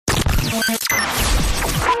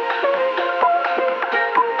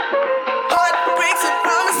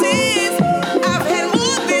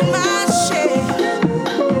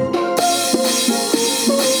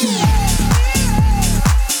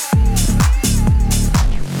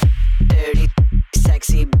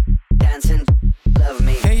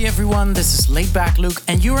This is Laidback Luke,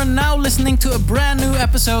 and you are now listening to a brand new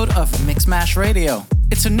episode of Mixmash Radio.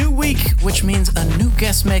 It's a new week, which means a new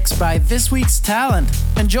guest mix by this week's talent.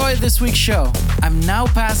 Enjoy this week's show. I'm now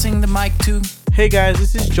passing the mic to... Hey guys,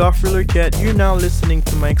 this is Joffrey Lorquet. You're now listening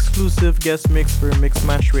to my exclusive guest mix for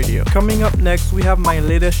Mixmash Radio. Coming up next, we have my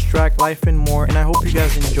latest track, Life and More, and I hope you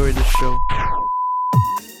guys enjoy the show.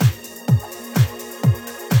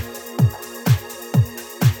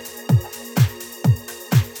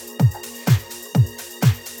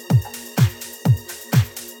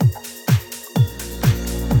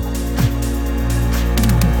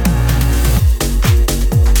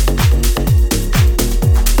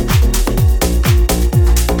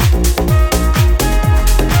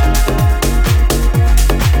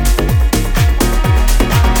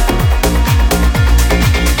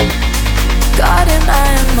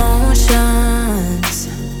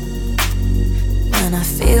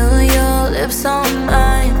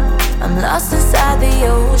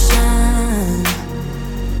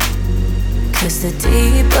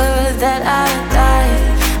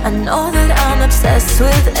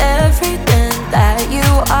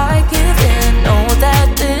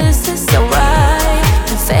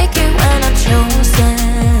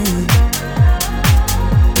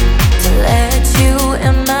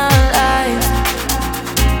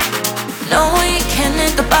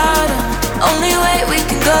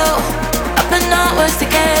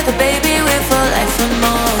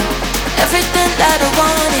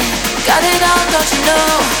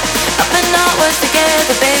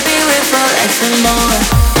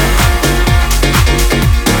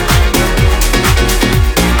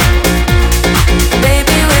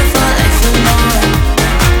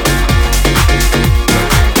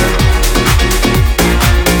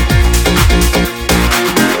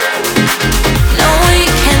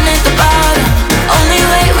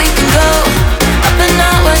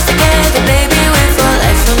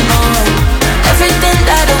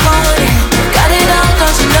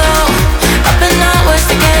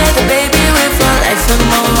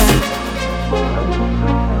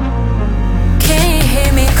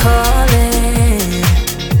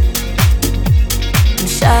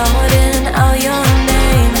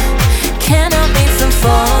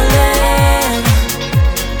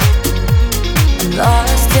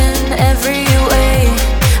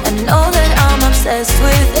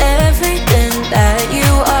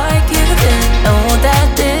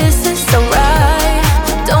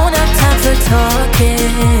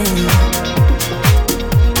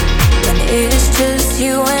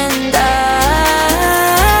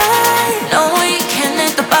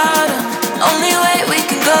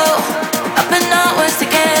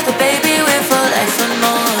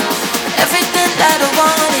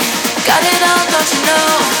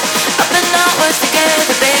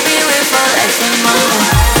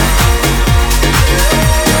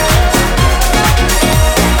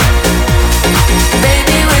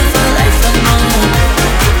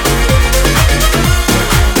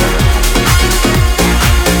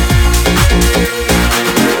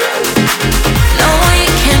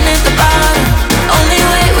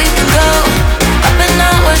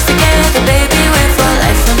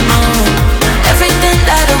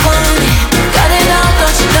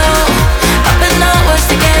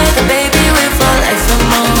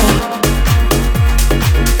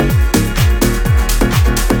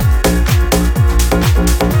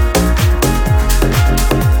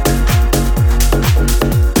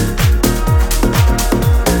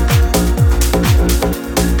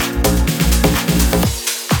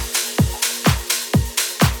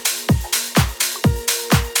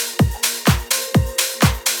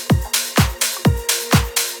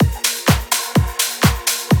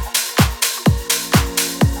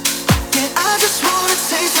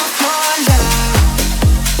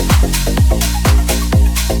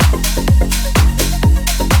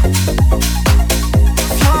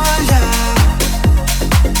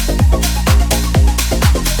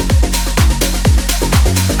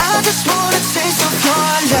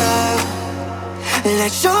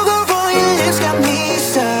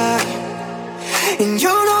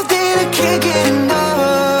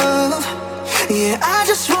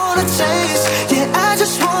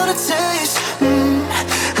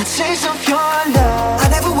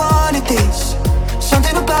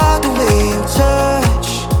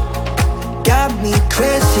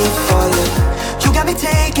 Crazy for you, you got me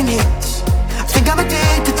taking hits.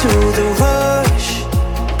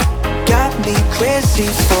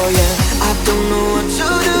 crazy for you. I don't know what to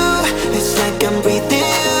do. It's like I'm breathing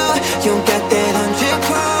you. You got that 100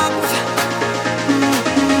 proof.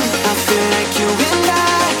 I feel like you and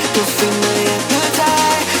I could feel my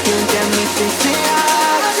appetite. You got me thinking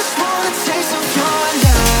I just wanna taste of your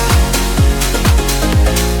love.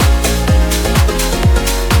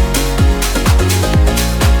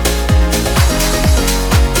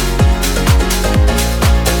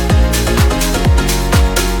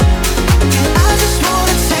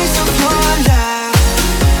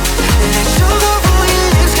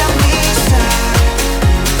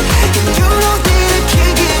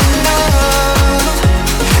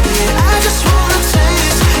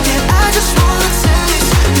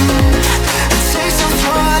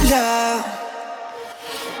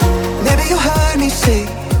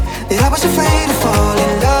 That I was afraid to fall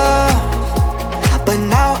in love, but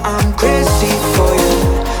now I'm crazy for you.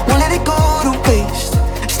 Won't let it go to waste.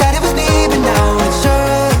 Started with me, but now it's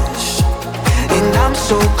us, and I'm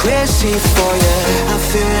so crazy for you. I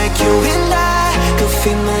feel like you and I could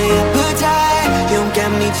feed my appetite. You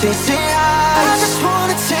got me chasing highs. I just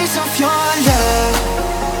wanna taste of your love.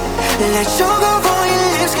 Like sugar on your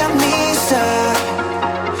lips got me stuck,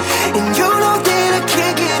 and you know that I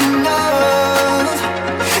can't get enough.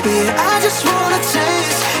 Yeah, I just wanna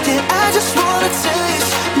taste. Yeah, I just wanna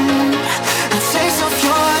taste. A taste of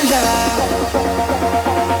your love.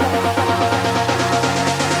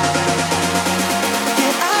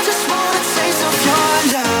 Yeah, I just wanna taste of your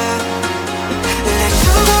love. Like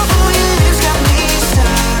sugar on your lips got me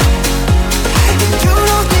stuck, and you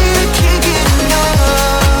know that I can't get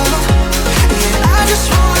enough. Yeah, I just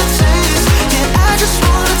wanna taste. Yeah, I just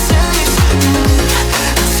wanna taste.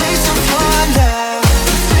 A taste of your love.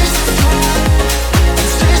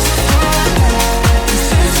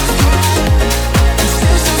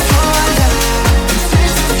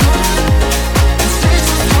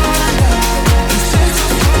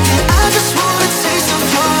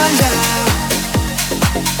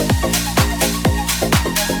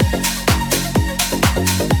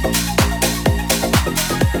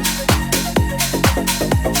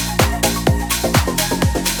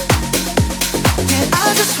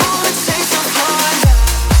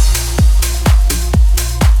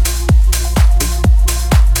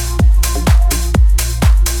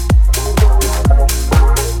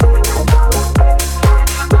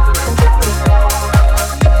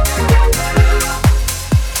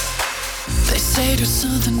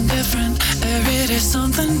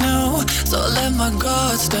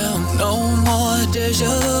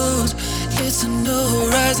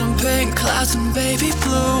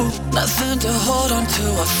 Nothing to hold on to,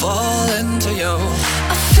 I fall into you.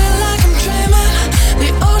 I feel like I'm dreaming, the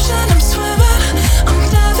ocean I'm swimming. I'm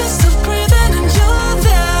never still breathing and you're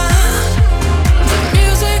there. The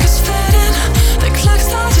music is fading, the clock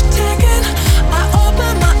starts ticking. I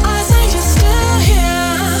open my eyes and you're still here.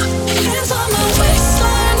 Hands on my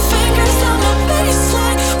waistline, fingers on my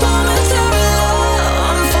baseline. Momentary love,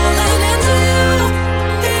 I'm falling into you.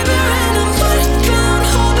 Baby, and I'm blood drowned,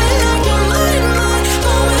 hoping like you're mine.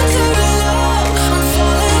 Momentary love, I'm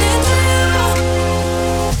falling into you.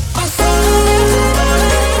 I'm falling into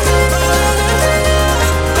you.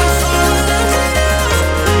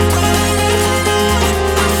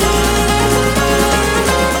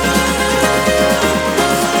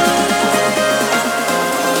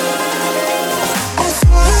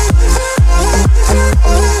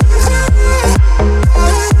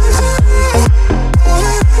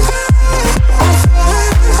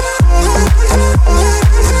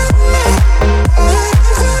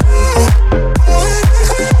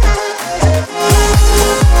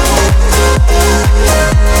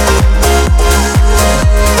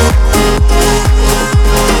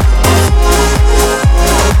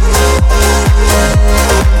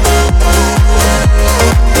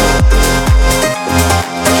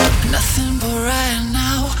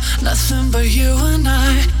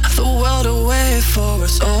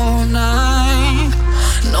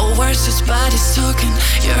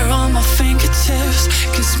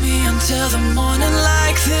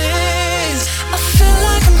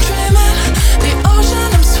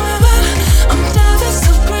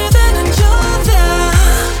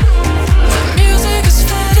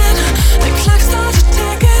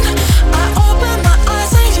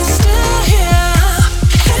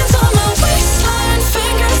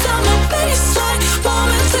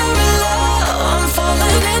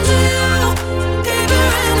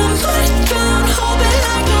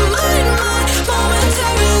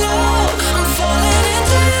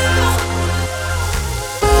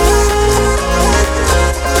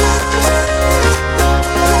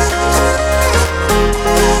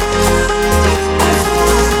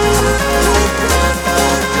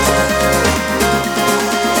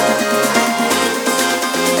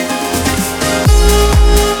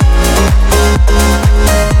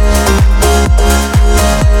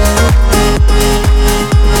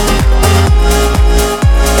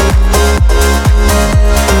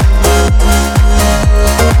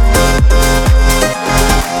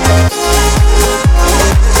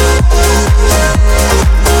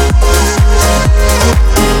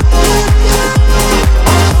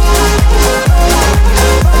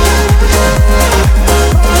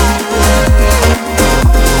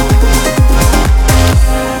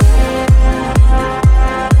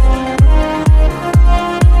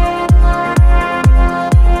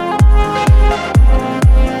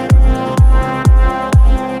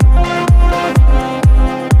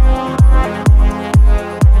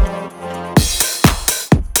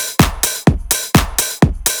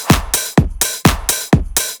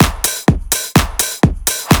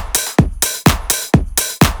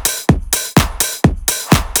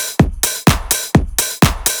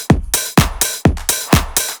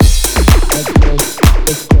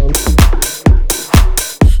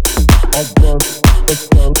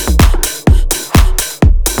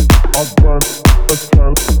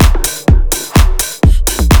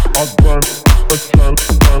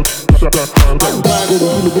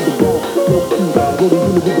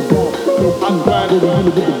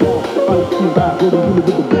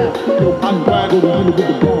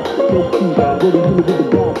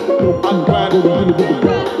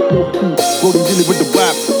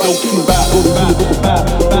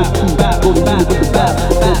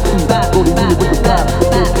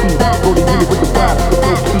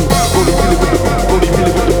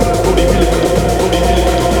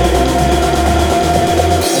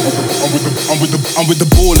 I'm with the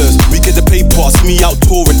ballers, we get the paper, see me out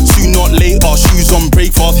touring. Soon not later, shoes on,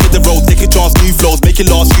 break fast, hit the road, take a chance, new flows, make it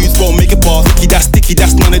last, use bro, make it pass. Sticky,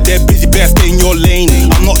 that's none of their busy, best stay in your lane.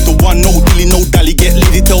 I'm not the one, no dilly, no dally, get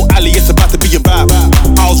lady, tell Ali, it's about to be a vibe.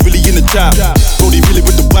 I was really in the trap, Brody really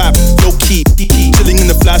with the vibe, low key, chilling in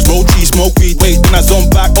the flash, roll cheese, smoke weed, wait, then I zone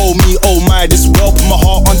back, oh me, oh my, this world put my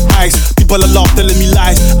heart on ice. People are laugh, telling me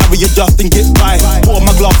lies, I readjust and get by, put on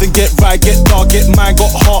my gloves and get right, get dark, get mine,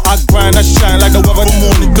 got heart, I grind, I shine like the weather from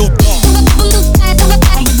morning till dark.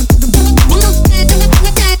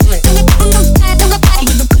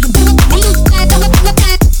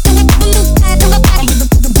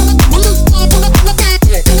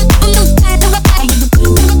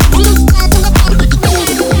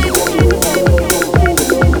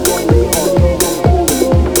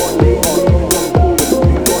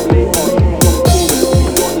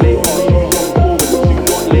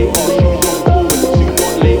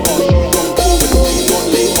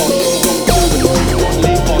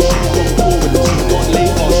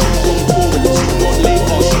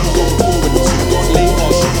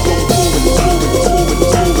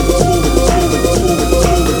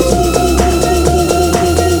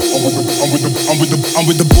 I'm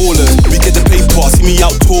with the ballers, we get the paper, see me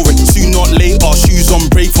out touring. Soon not later, shoes on,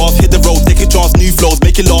 break fast, hit the road, take a chance, new flows,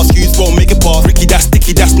 make it last, use bro, make it pass. Ricky, that's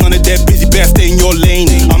sticky, that's none of their busy, best stay in your lane.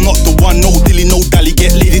 I'm not the one, no dilly, no dally,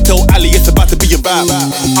 get lady, tell Ali, it's about to be a vibe.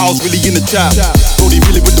 I was really in the trap, Brody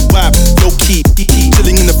really with the vibe, low key,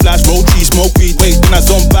 chilling in the flash, roll cheese, smoke weed, wait, then I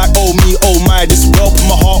zone back, oh me, oh my, this world put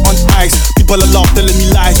my heart on ice. People are laugh, telling me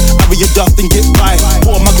lies, I readjust and get by,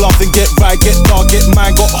 put on my gloves and get right, get dark, get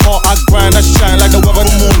mine, got heart, I grind, I shine like the weather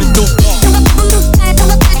from morning till dark.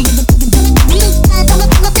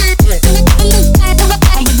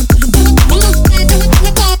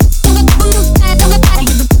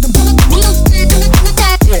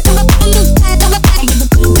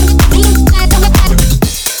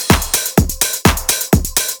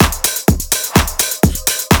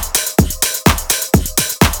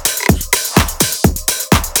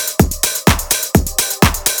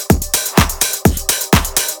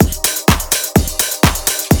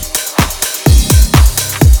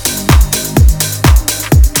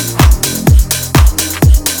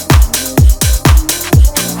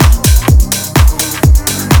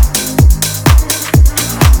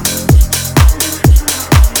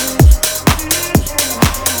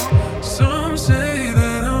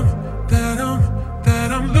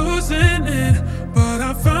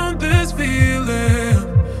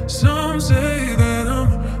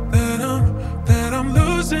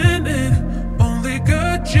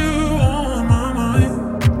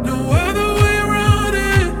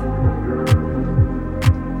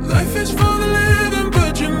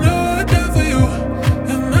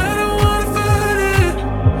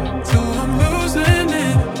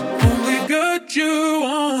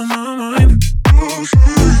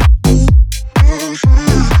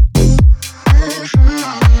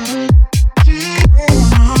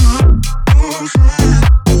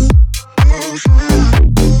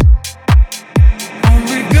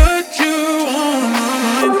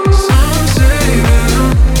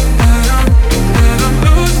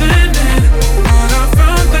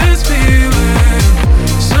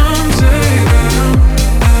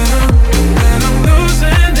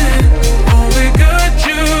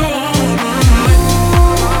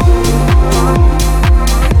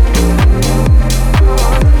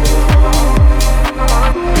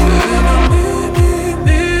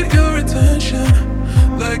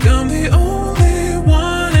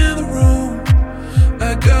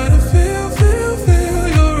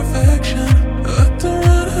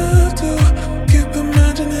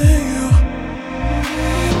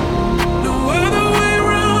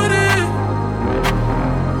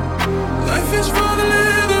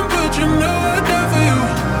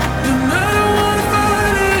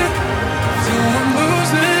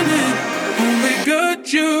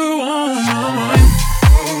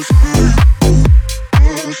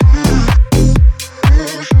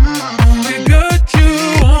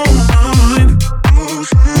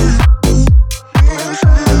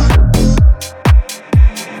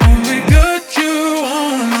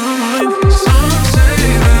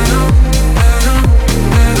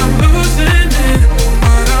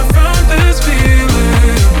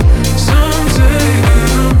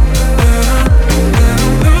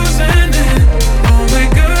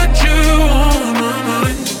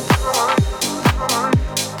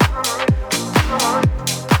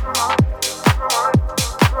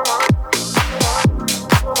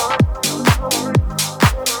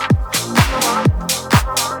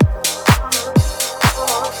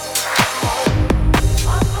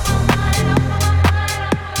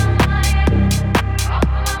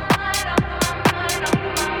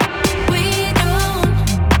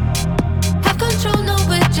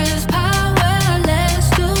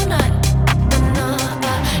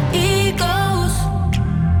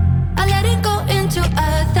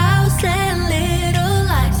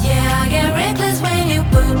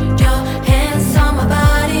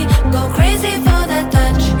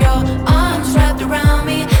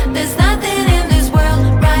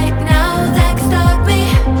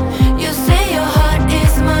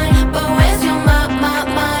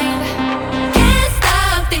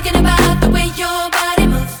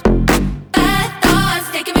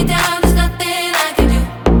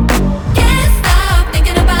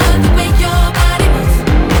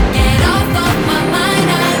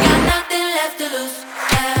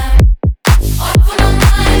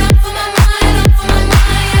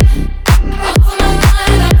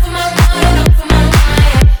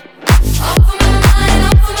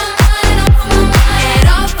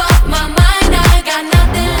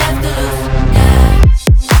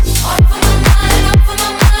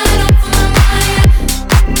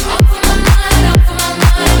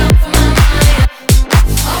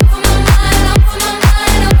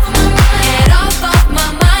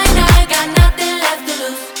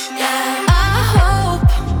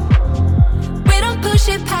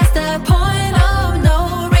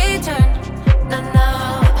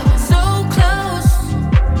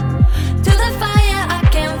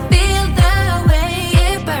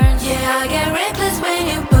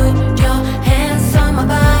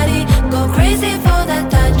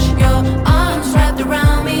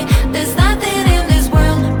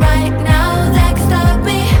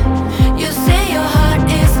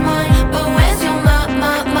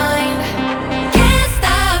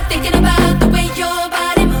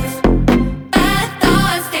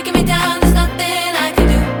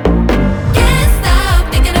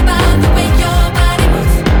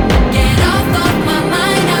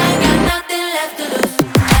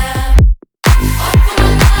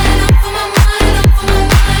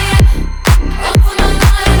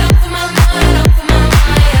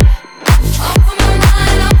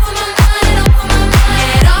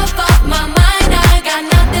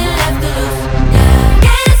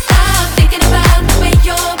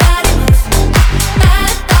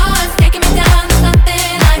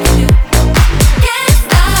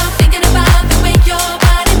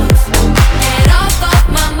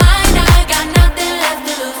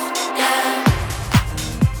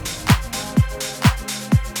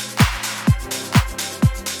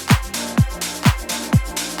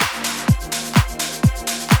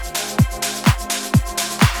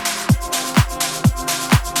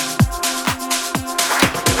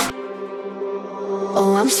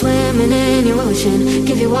 ocean.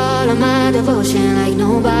 Give you all of my devotion like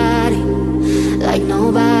nobody, like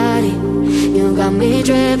nobody. You got me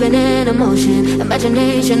dripping in emotion,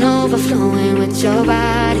 imagination overflowing with your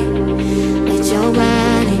body, with your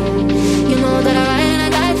body. You know that I ride and I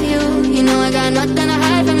die for you. You know I got nothing to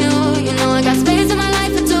hide from you. You know I got space in my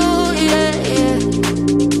life for two, yeah, yeah.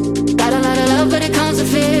 Got a lot of love but it comes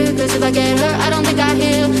with fear, cause if I get hurt I don't think I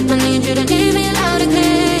heal. I need you to leave me loud and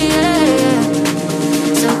clear, yeah, yeah.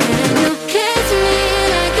 So can you kiss me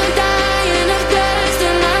like you're dying of thirst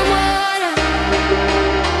in my water?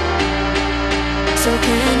 So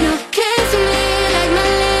can you kiss me like my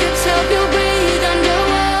lips help you breathe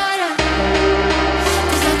underwater?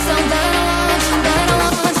 Cause that's so bad I want you, bad I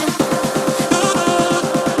want you.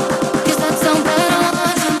 Cause that's so bad I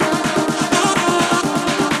want you.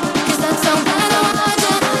 Cause that's so bad I want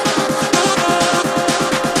you.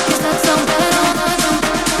 Cause that's so bad I want you.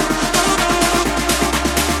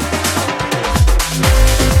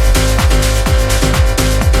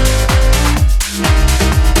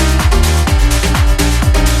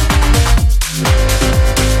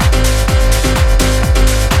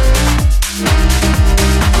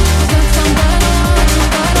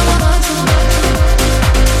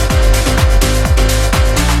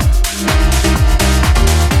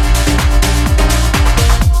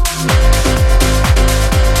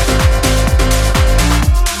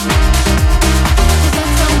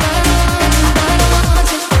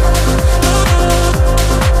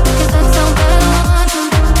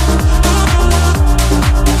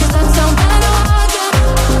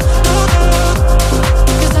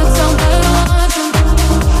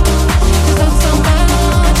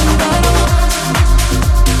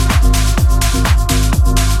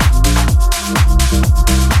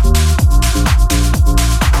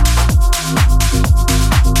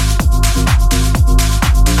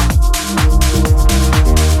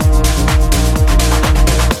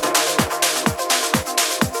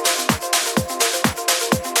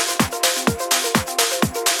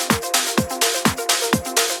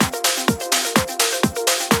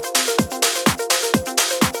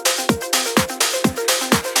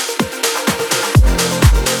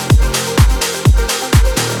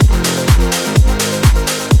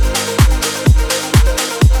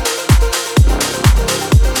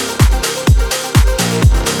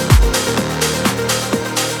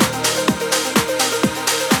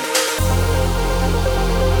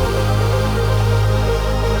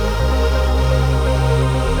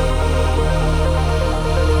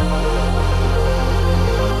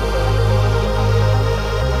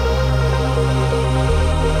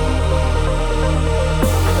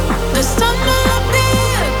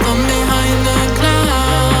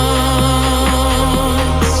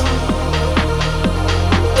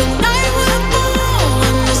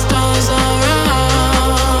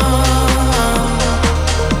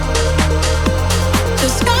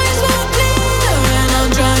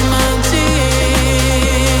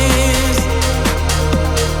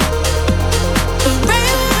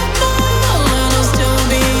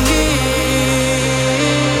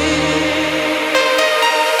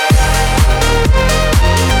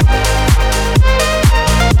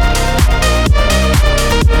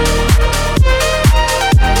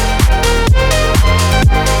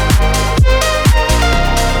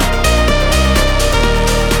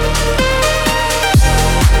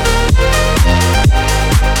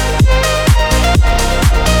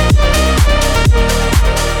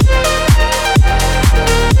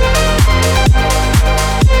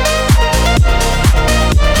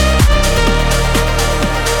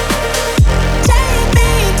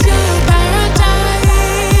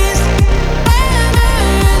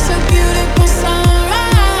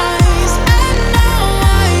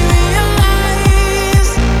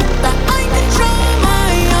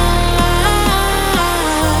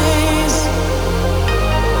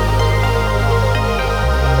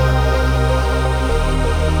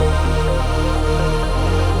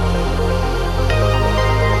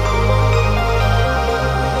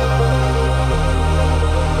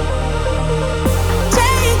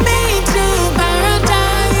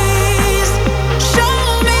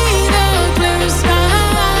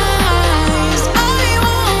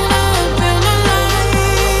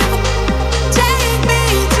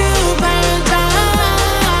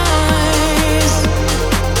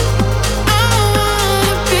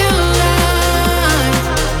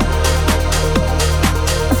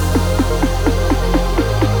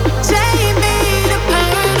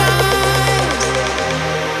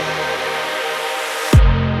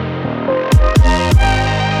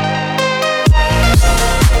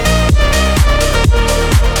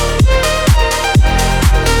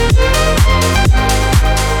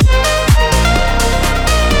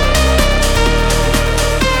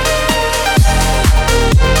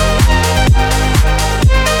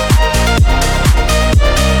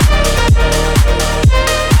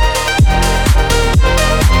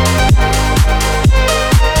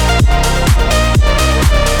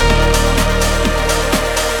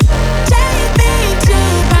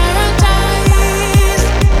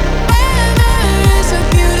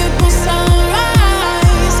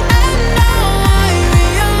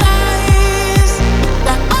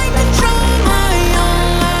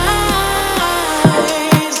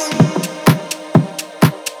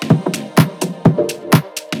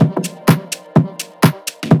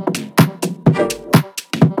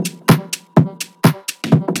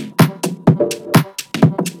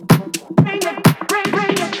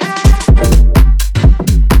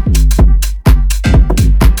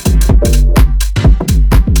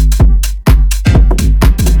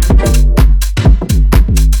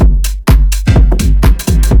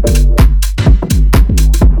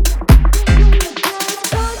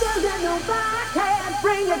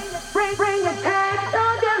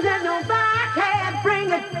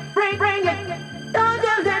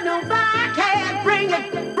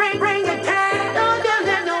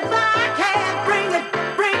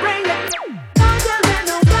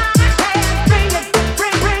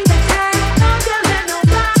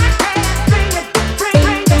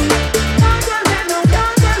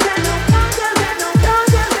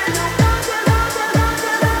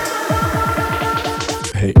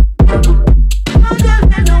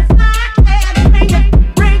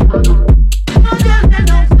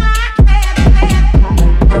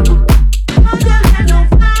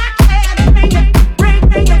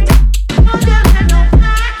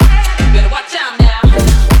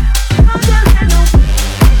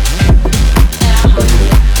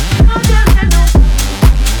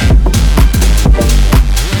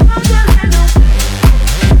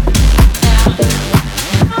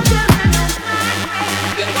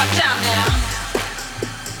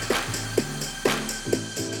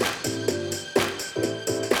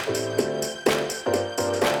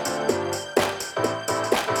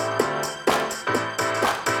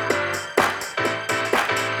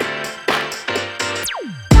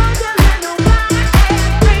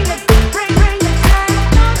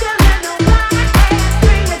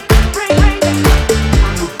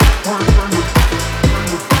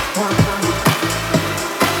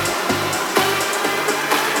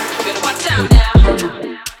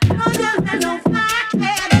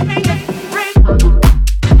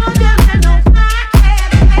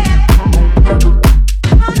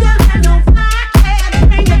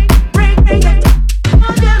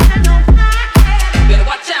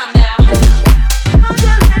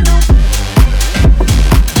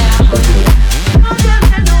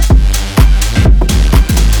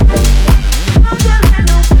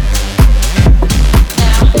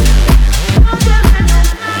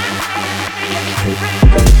 Hey.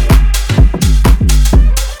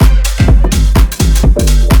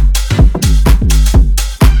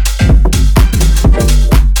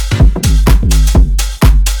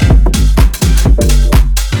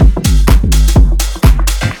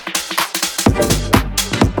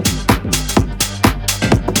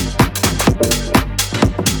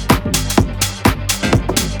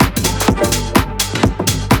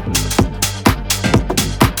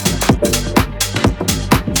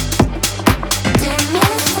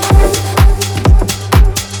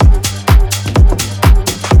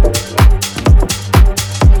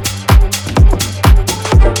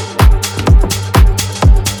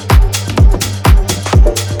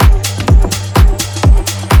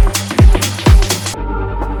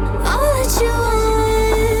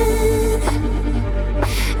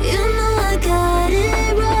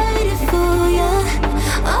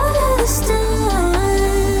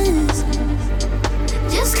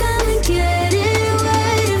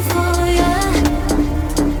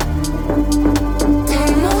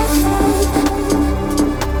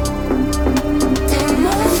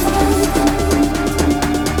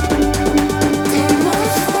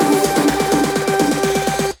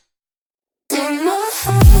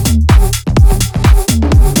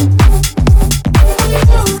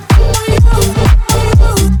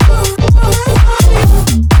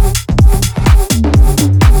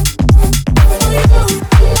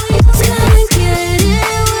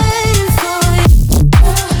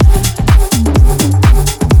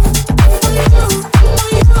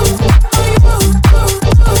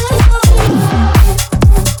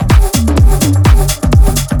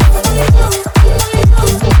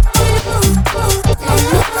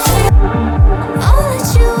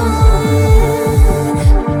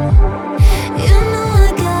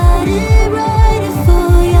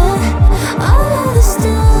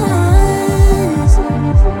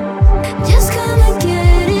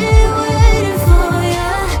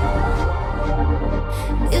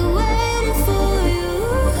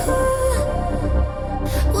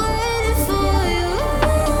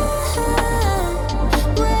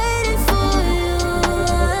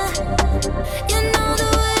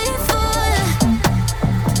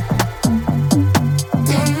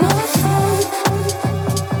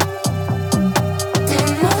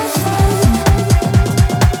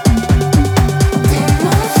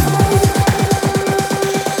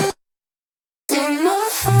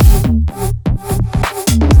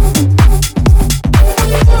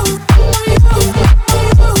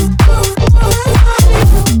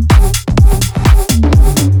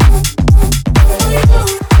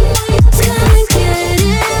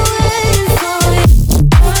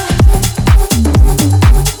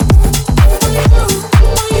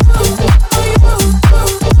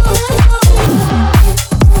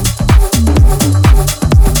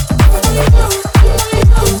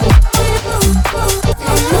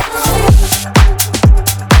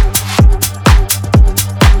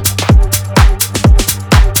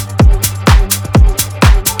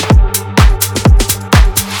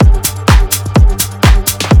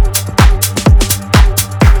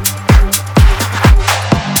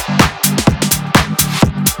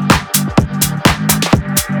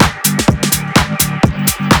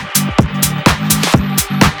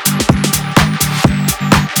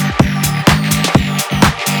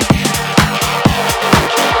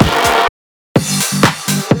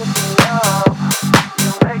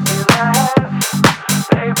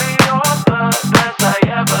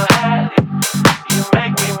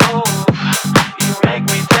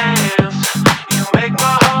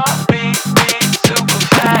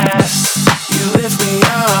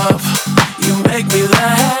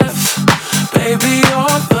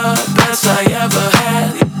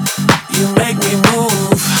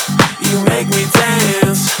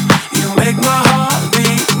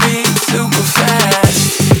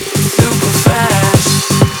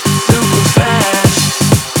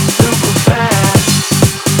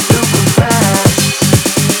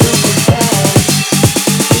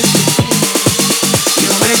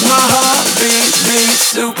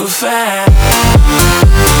 fast.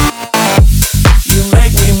 You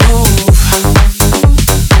make me move.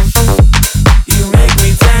 You make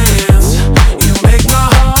me dance. You make my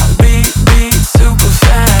heart beat super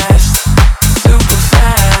fast. Super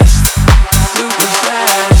fast. Super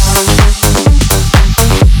fast.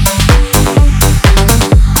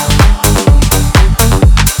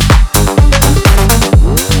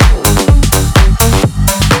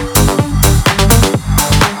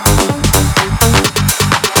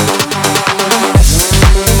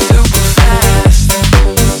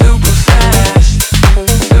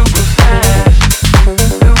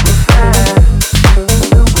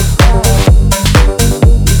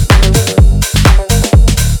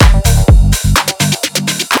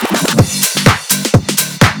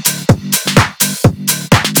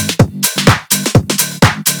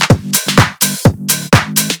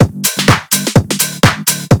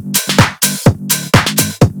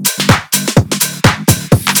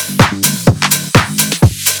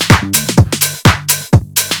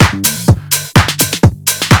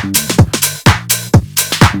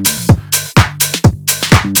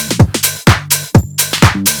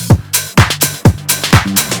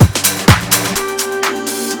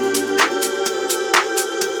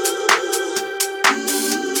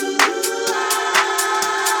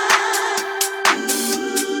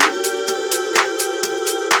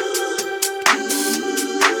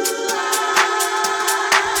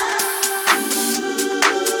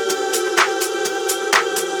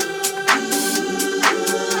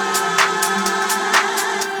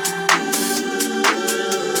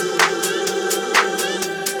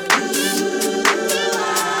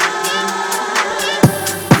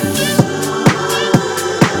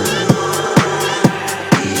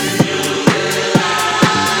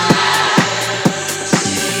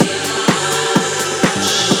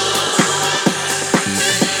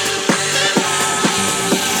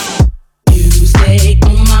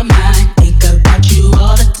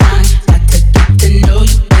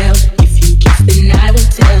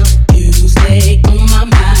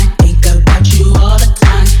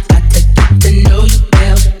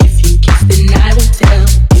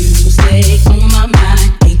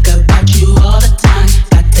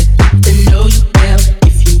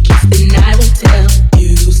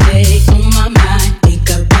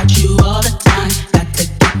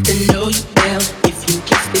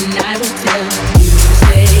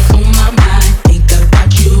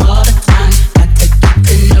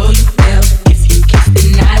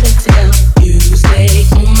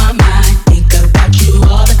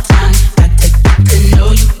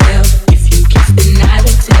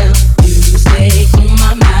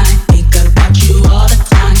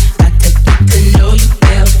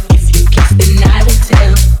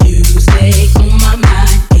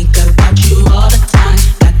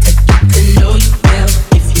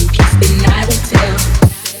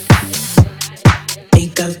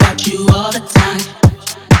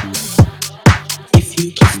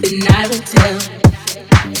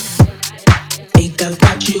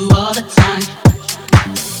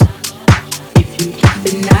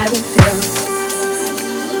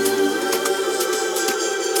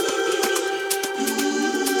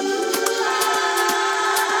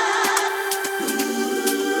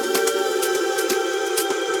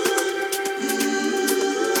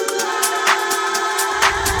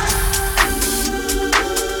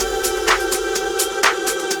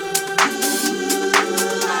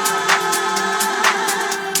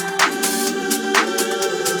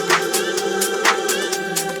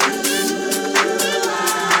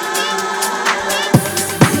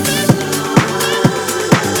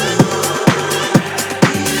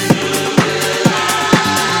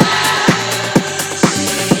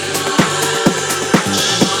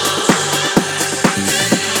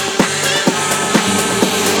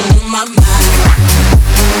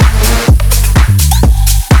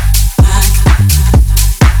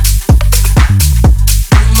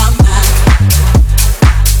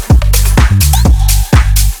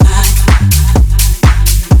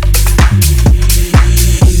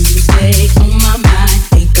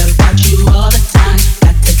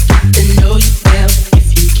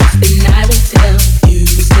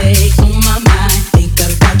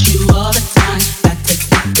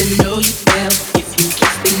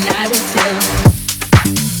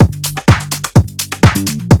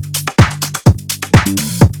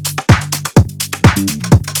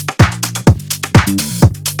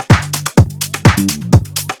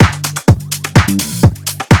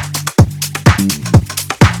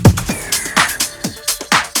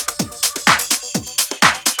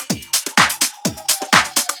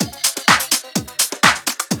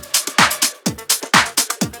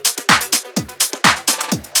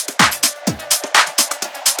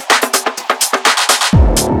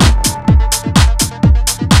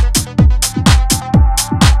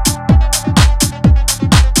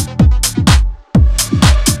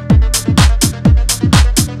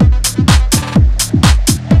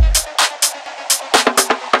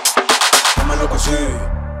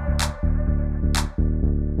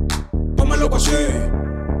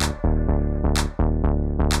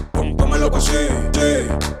 loco así, sí.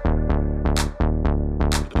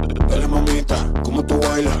 Dale mamita, como tú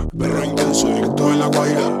bailas, perro intenso, directo en la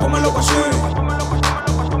guaira. Ponme loco así,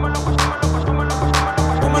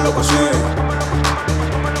 ponme loco así.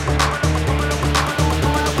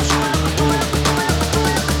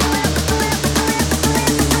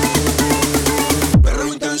 Perro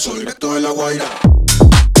intenso, directo en la guaira.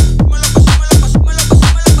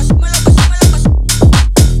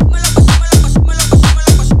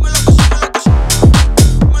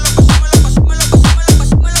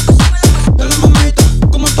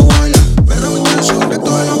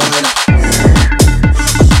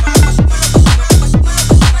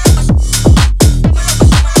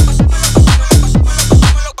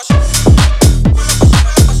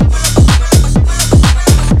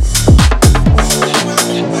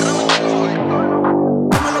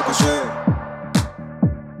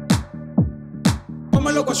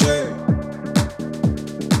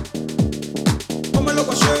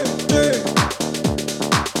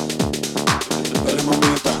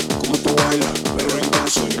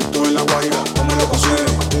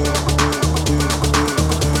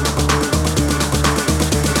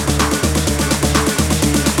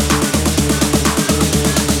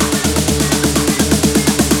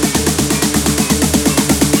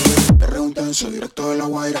 Directo de la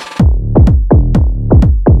guaira.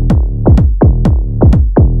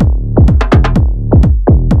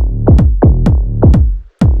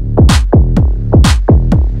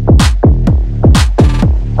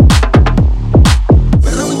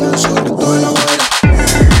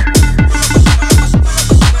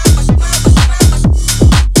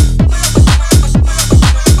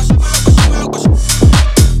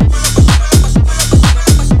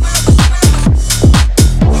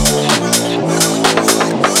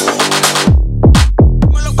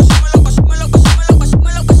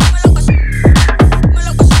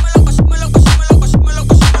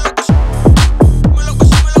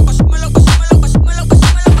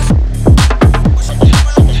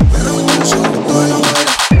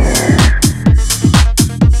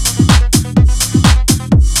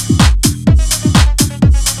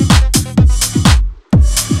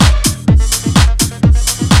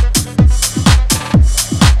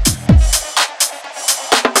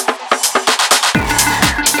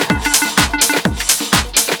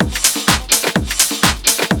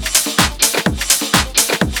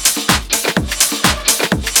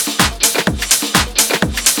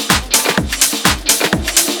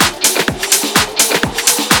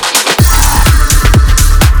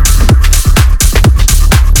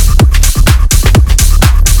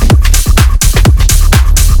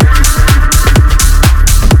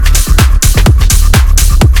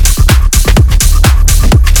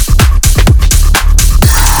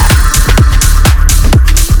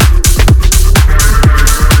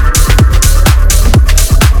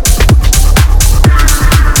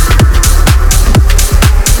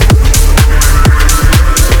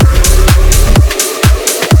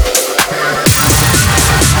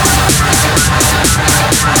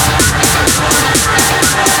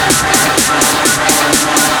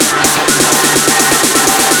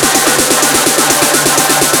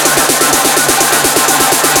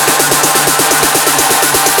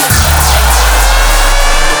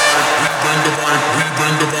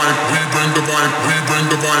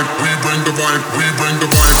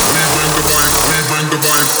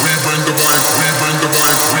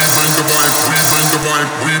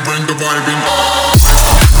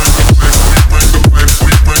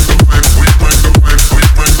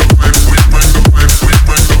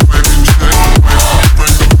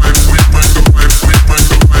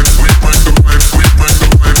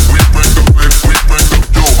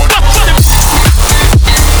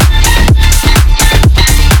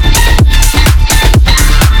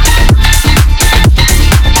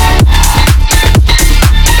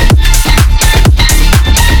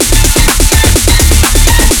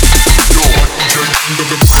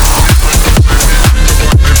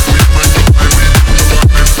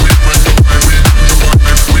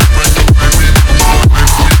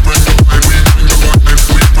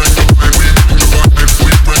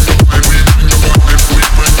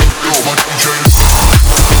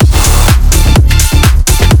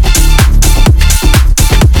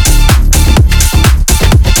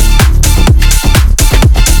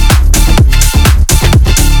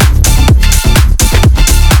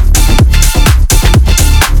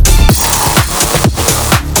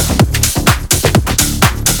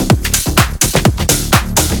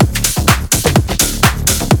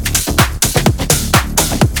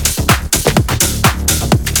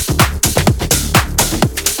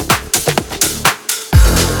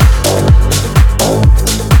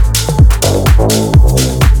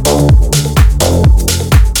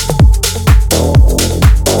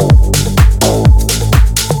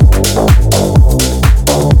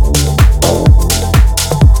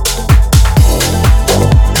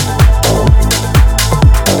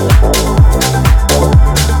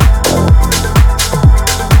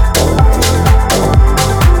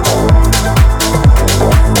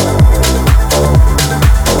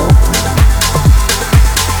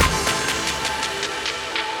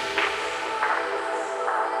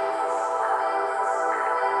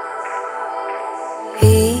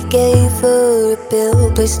 $100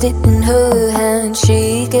 bill, placed it in her hand.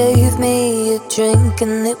 She gave me a drink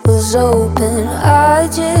and it was open. I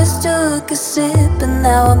just took a sip and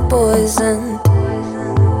now I'm poisoned.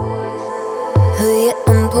 Yeah,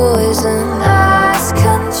 I'm poisoned. Lost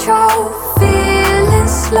control, feeling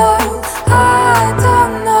slow. I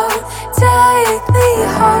don't know, take me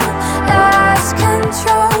home. Lost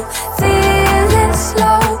control, feeling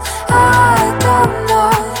slow. I don't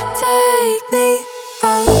know, take me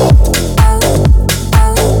home.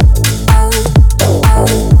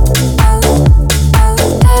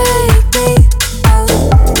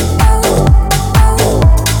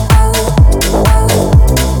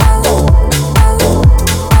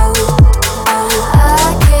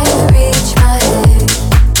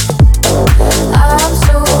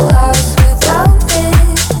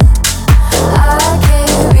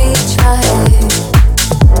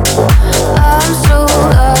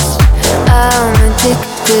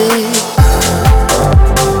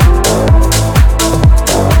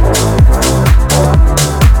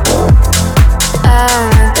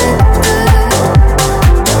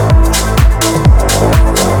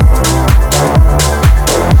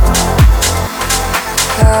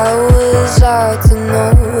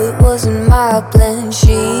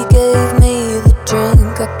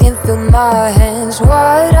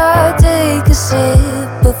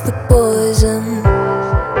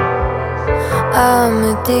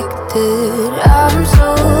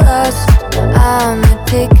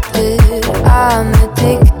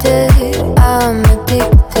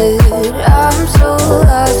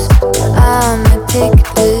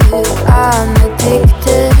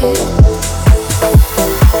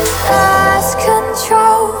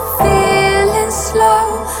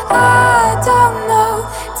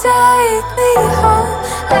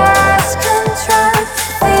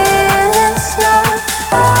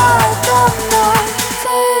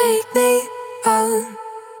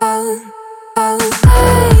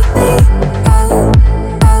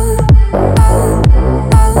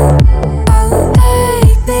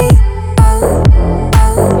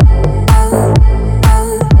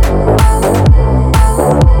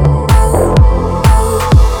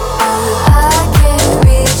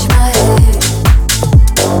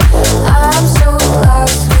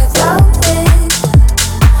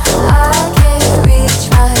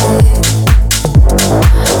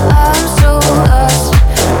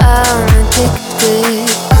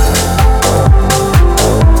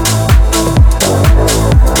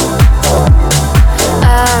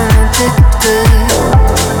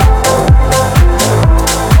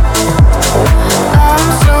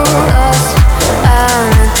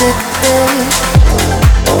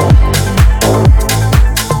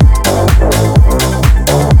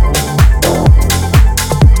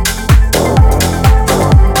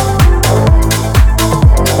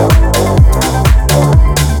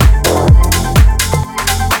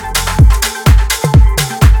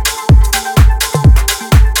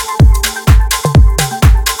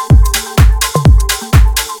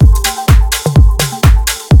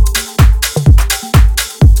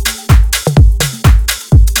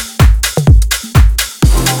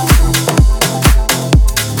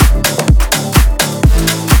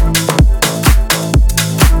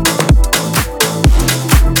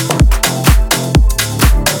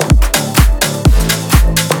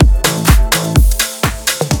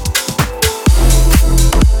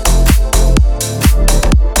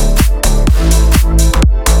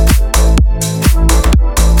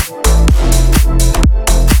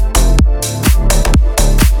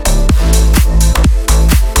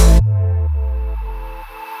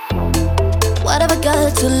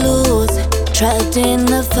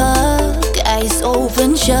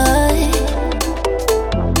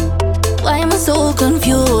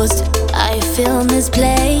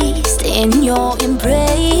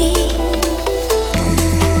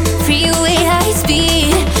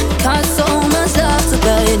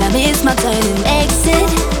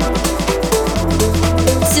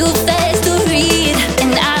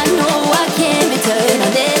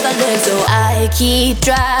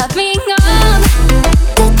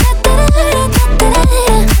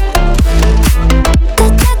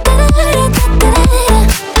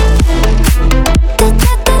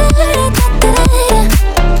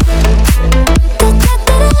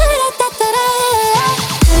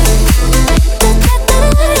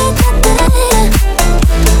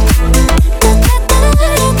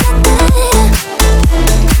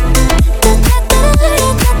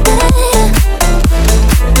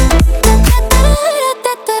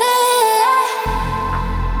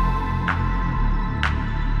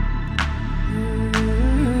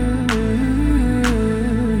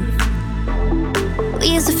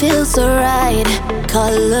 so right,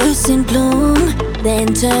 colors in bloom, then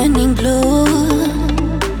turning blue.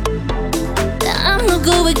 I'm no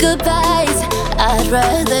good with goodbyes. I'd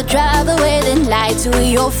rather drive away than lie to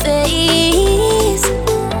your face.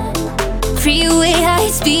 Freeway high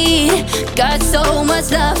speed, got so much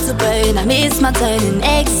love to burn. I miss my turn and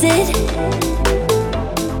exit.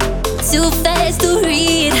 Too fast to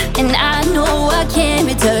read, and I know I can't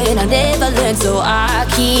return. I never learn, so I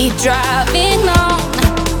keep driving on.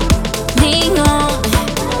 Lean on,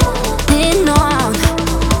 lean on.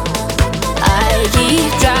 I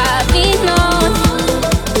keep driving on.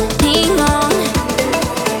 Lean on,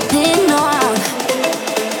 lean on.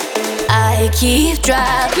 I keep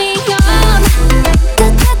driving on.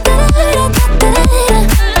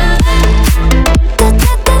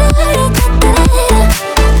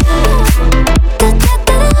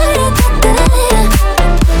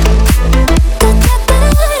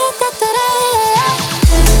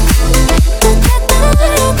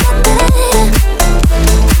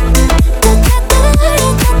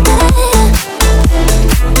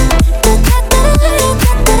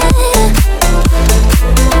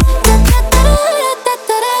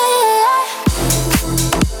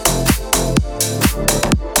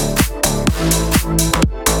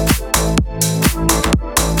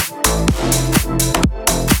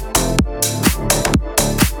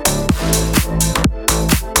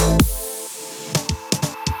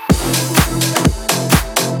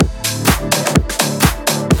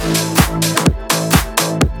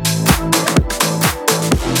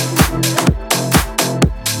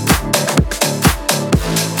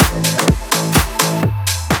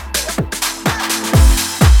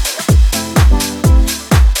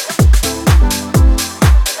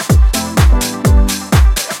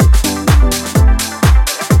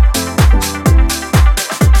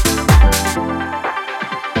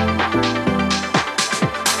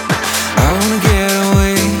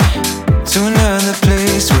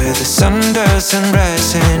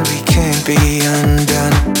 Sunrise and we can't be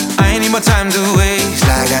undone. I ain't need more time to waste,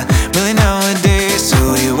 like a million nowadays.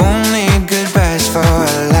 So you won't need goodbyes for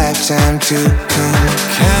a lifetime to come.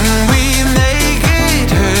 Can we make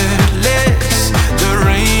it hurtless? The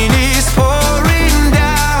rain is pouring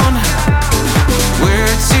down.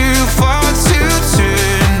 We're too far to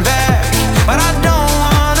turn back, but I don't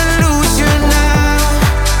wanna lose you now.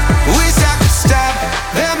 Wish I could stop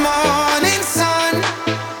the morning sun,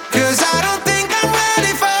 'cause I don't think I'm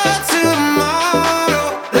ready for tomorrow.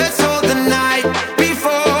 Let's hold the night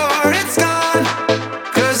before it's gone,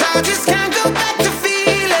 'cause I just can't go back to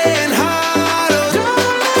feeling hollow.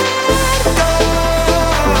 Don't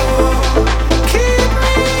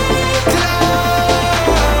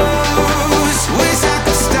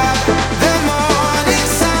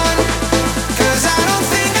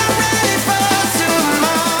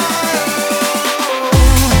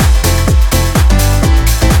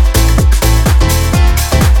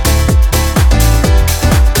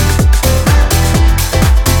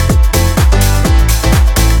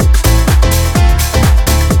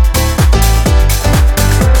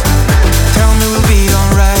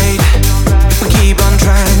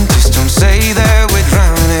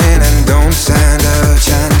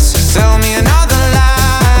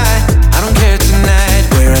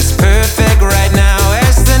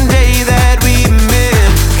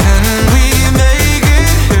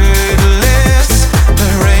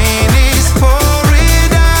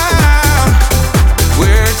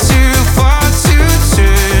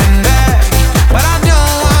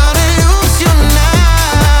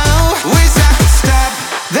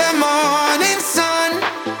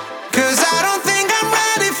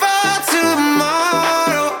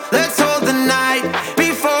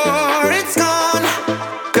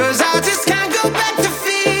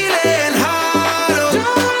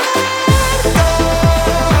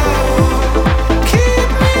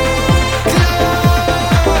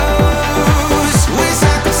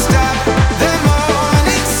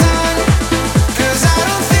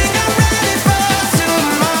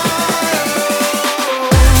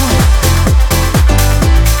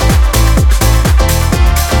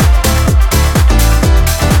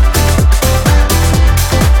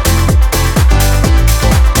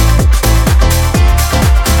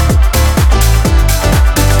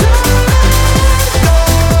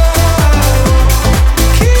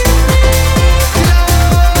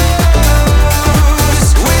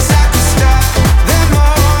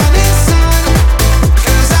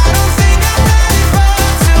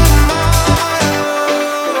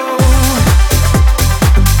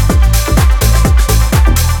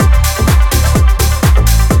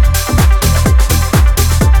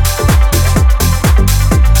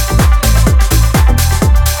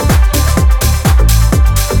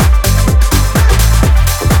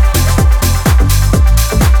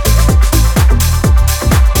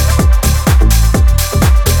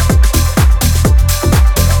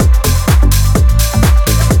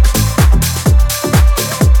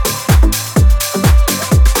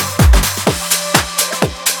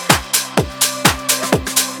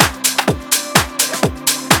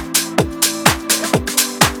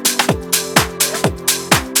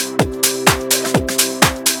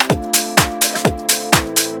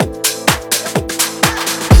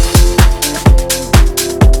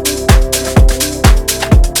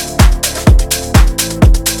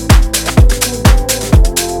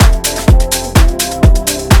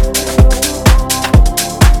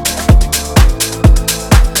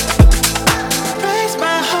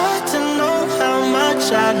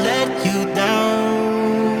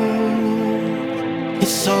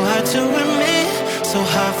so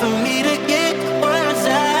hard for me to get words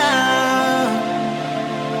out.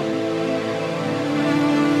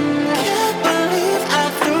 Can't believe I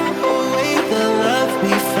threw away the love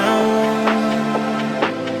we found.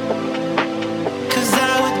 'Cause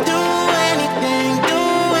I would do anything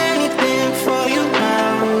for you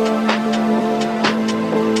now.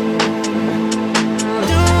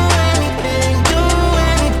 Do anything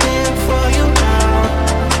for you now.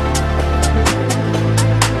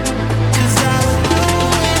 'Cause I would do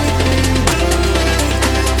anything for you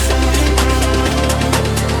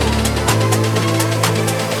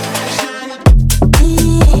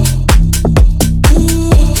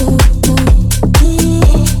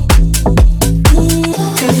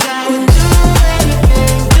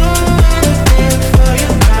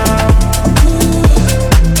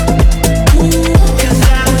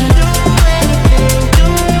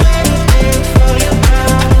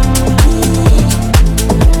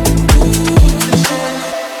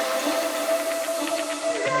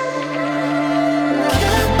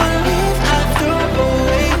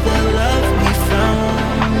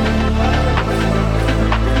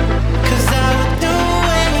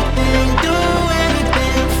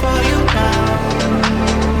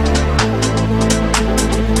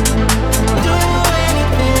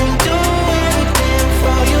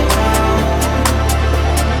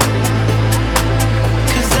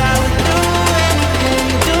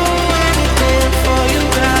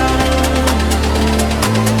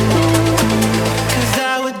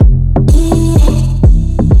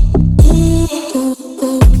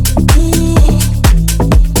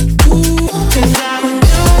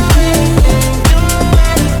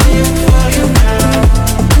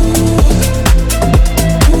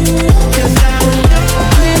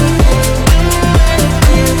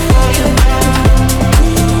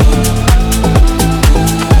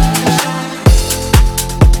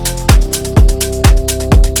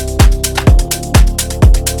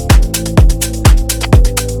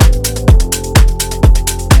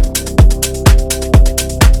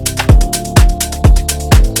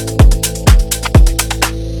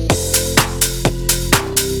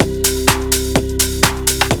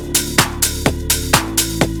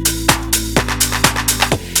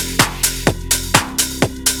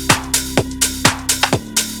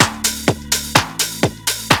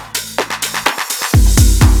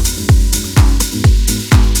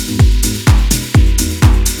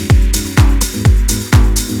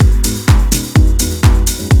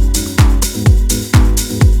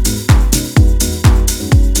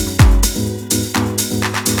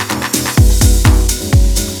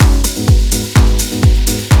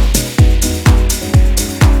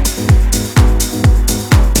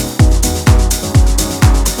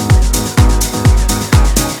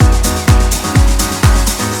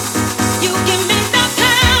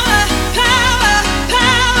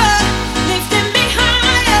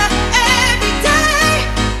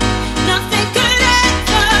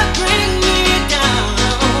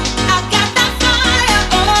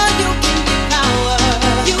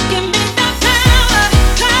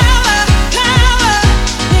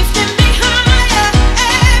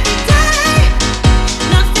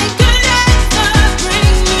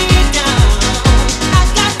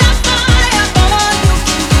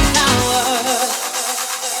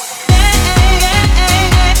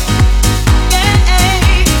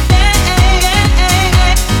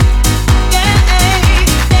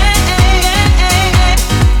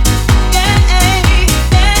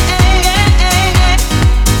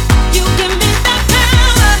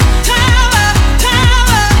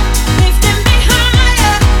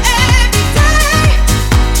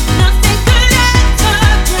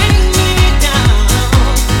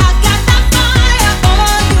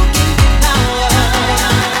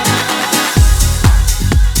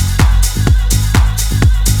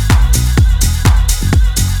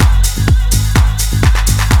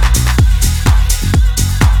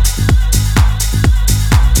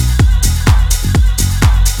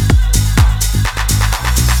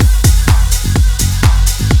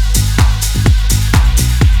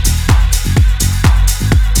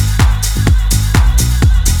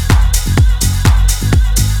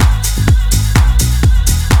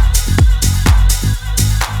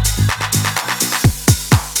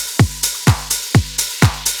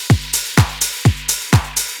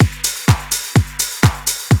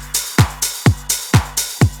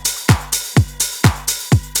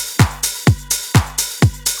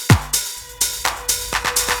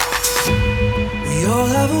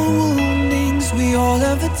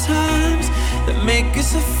times that make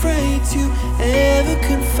us afraid to ever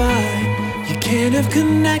confide. You can't have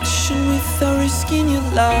connection without risking your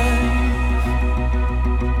life.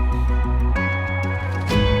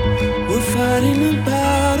 fighting a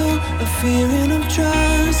battle, a fearing of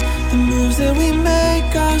trust. The moves that we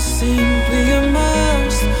make are simply a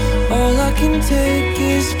must. All I can take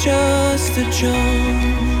is just a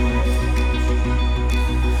jump.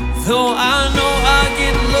 Though I know I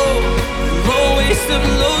get low, the lowest of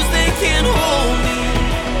lows, they can't hold me.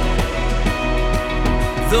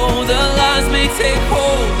 Though the lies may take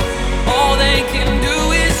hold,